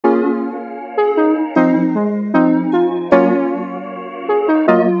Good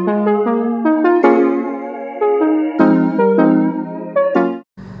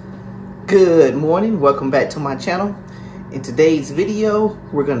morning, welcome back to my channel. In today's video,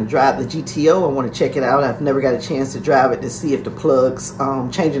 we're going to drive the GTO. I want to check it out. I've never got a chance to drive it to see if the plugs,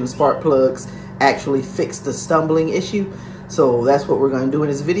 changing the spark plugs actually fix the stumbling issue. So that's what we're going to do in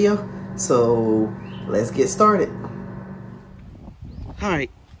this video. So let's get started. All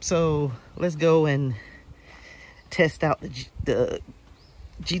right, so let's go and test out the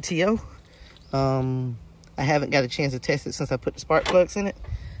GTO. I haven't got a chance to test it since I put the spark plugs in it.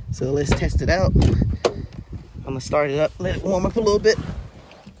 So let's test it out. I'm gonna start it up, let it warm up a little bit.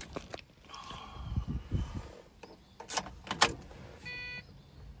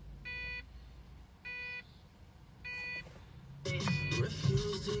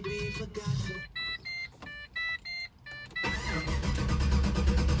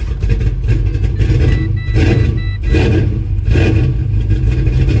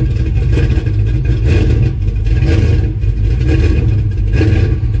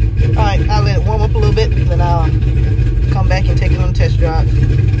 I'll let it warm up a little bit, then I'll come back and take it on a test drive.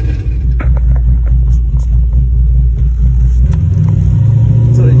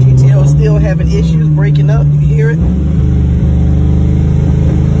 So the GTO is still having issues breaking up. You can hear it.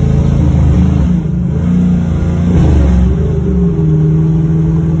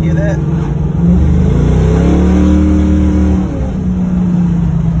 Hear that?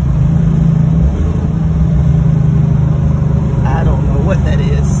 I don't know what that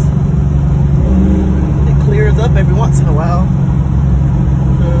is. Clears up every once in a while.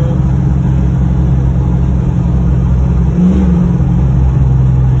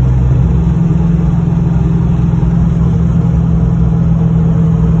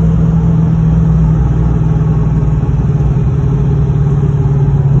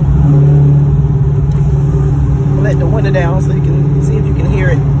 Let the window down so you can see if you can hear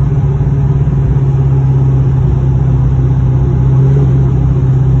it.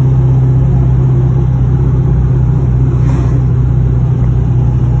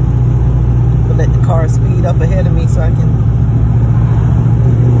 Car speed up ahead of me so I can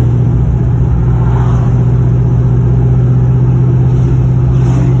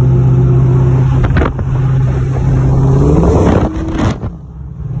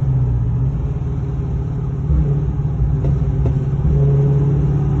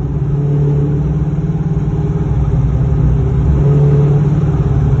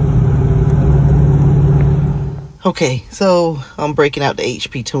Okay, so I'm breaking out the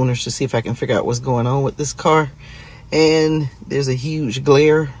HP tuners to see if I can figure out what's going on with this car. And there's a huge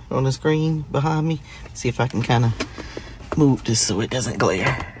glare on the screen behind me. See if I can kind of move this so it doesn't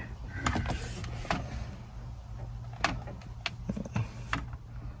glare.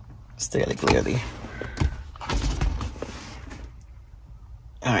 Still got a glare there.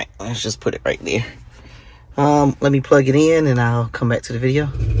 All right, let's just put it right there. Let me plug it in and I'll come back to the video.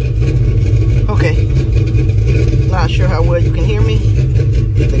 Okay. Not sure how well you can hear me.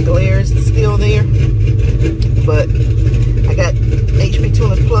 The glare is still there, but I got HP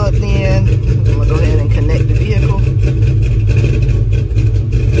tuners plugged in. I'm gonna go ahead and connect the vehicle.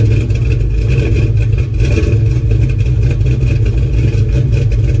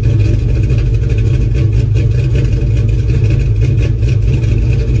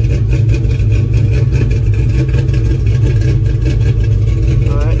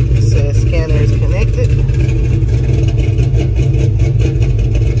 All right, it says scanner is connected.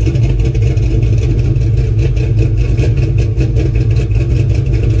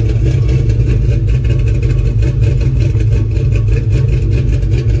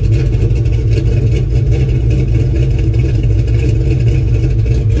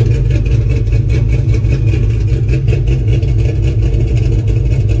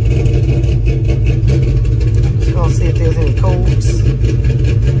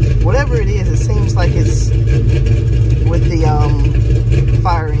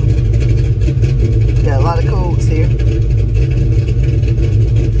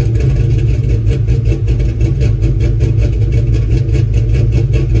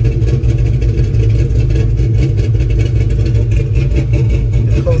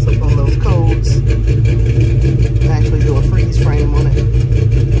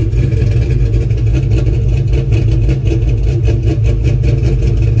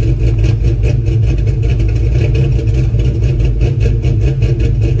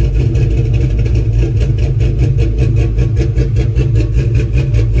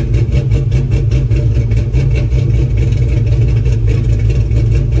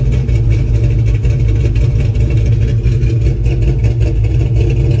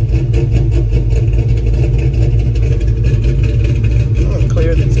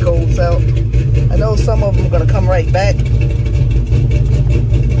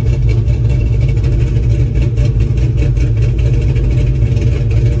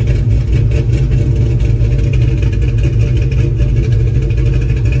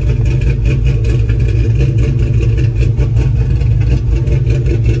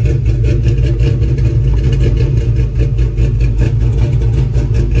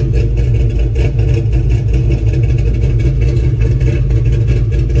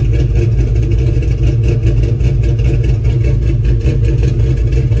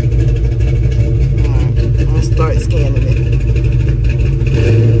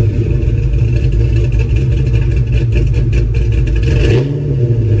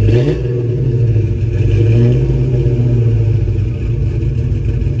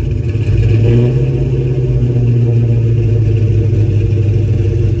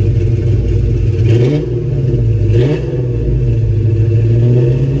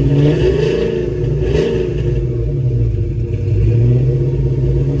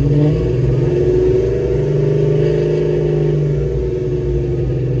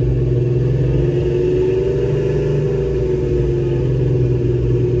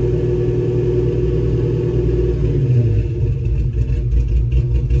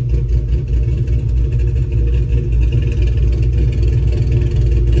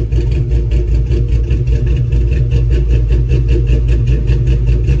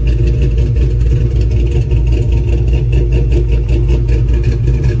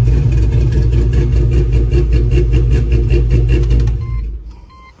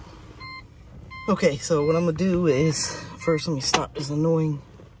 Okay, so what I'm gonna do is, first let me stop this annoying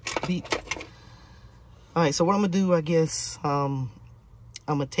beep. All right, so what I'm gonna do, I guess, I'm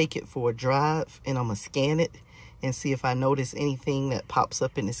gonna take it for a drive and I'm gonna scan it and see if I notice anything that pops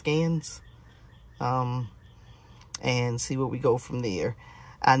up in the scans, and see where we go from there.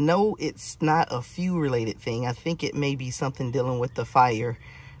 I know it's not a fuel related thing. I think it may be something dealing with the fire.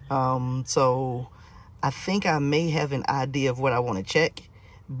 So I think I may have an idea of what I want to check,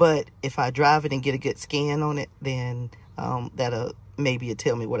 but if I drive it and get a good scan on it, then that'll maybe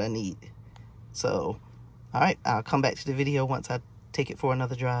tell me what I need. So, all right, I'll come back to the video once I take it for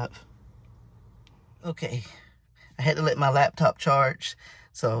another drive. Okay, I had to let my laptop charge,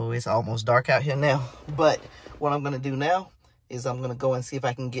 so it's almost dark out here now. But what I'm gonna do now is I'm gonna go and see if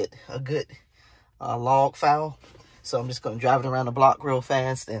I can get a good log file. So I'm just gonna drive it around the block real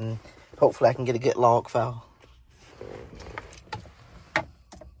fast and hopefully I can get a good log file.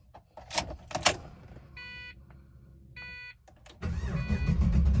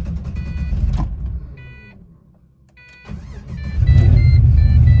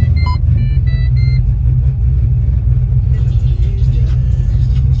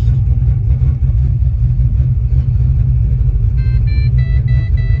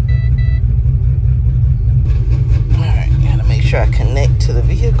 I connect to the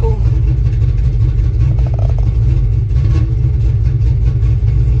vehicle.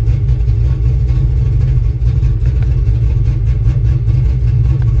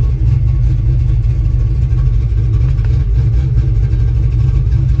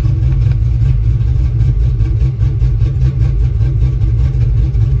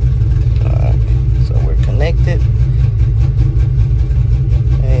 Alright, so we're connected.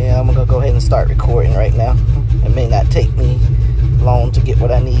 And I'm gonna go ahead and start recording right now. It may not take me long to get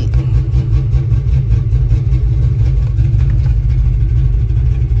what I need.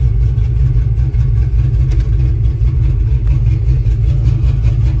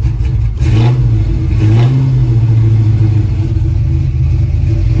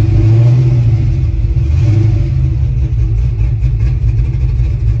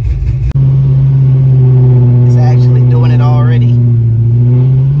 It's actually doing it already.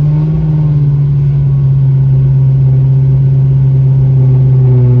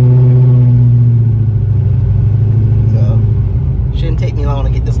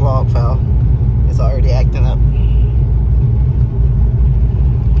 Log file is already acting up.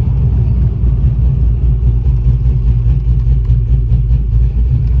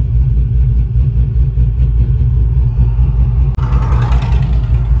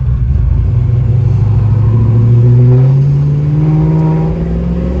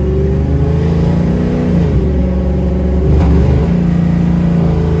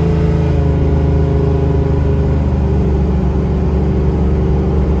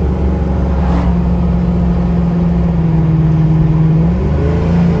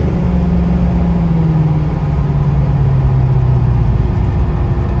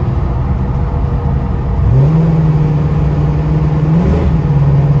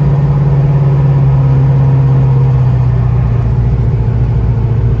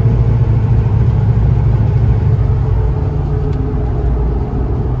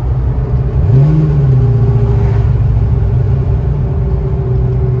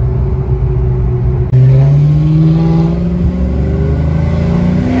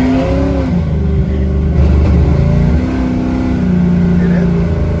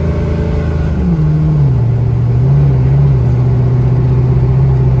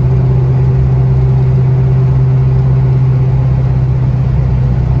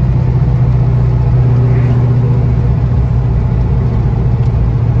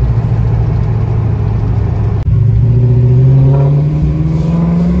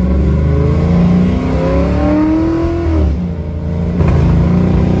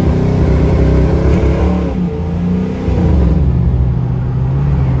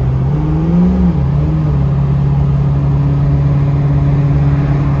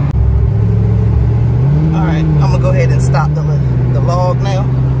 Stop the log now.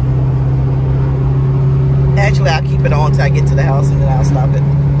 Actually, I'll keep it on till I get to the house and then I'll stop it.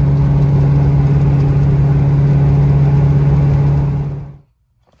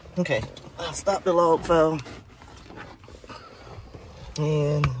 Okay, I'll stop the log file.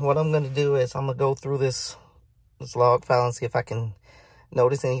 And what I'm gonna do is I'm gonna go through this log file and see if I can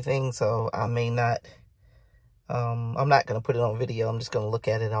notice anything. So I may not, I'm not gonna put it on video. I'm just gonna look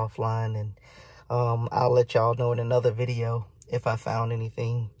at it offline, and I'll let y'all know in another video if I found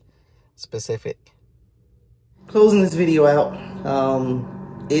anything specific. Closing this video out,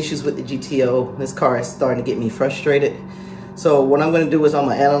 issues with the GTO. This car is starting to get me frustrated. So what I'm going to do is I'm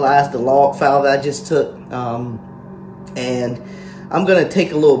going to analyze the log file that I just took, and I'm going to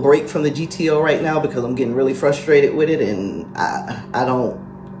take a little break from the GTO right now because I'm getting really frustrated with it, and I don't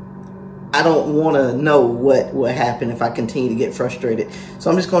want to know what will happen if I continue to get frustrated. So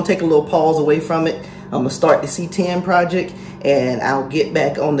I'm just going to take a little pause away from it. I'm going to start the C10 project, and I'll get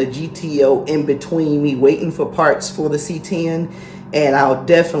back on the GTO in between me waiting for parts for the C10, and I'll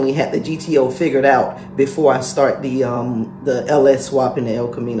definitely have the GTO figured out before I start the LS swap in the El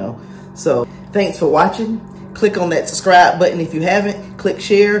Camino. So thanks for watching. Click on that subscribe button if you haven't. Click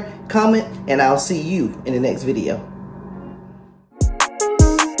share, comment, and I'll see you in the next video.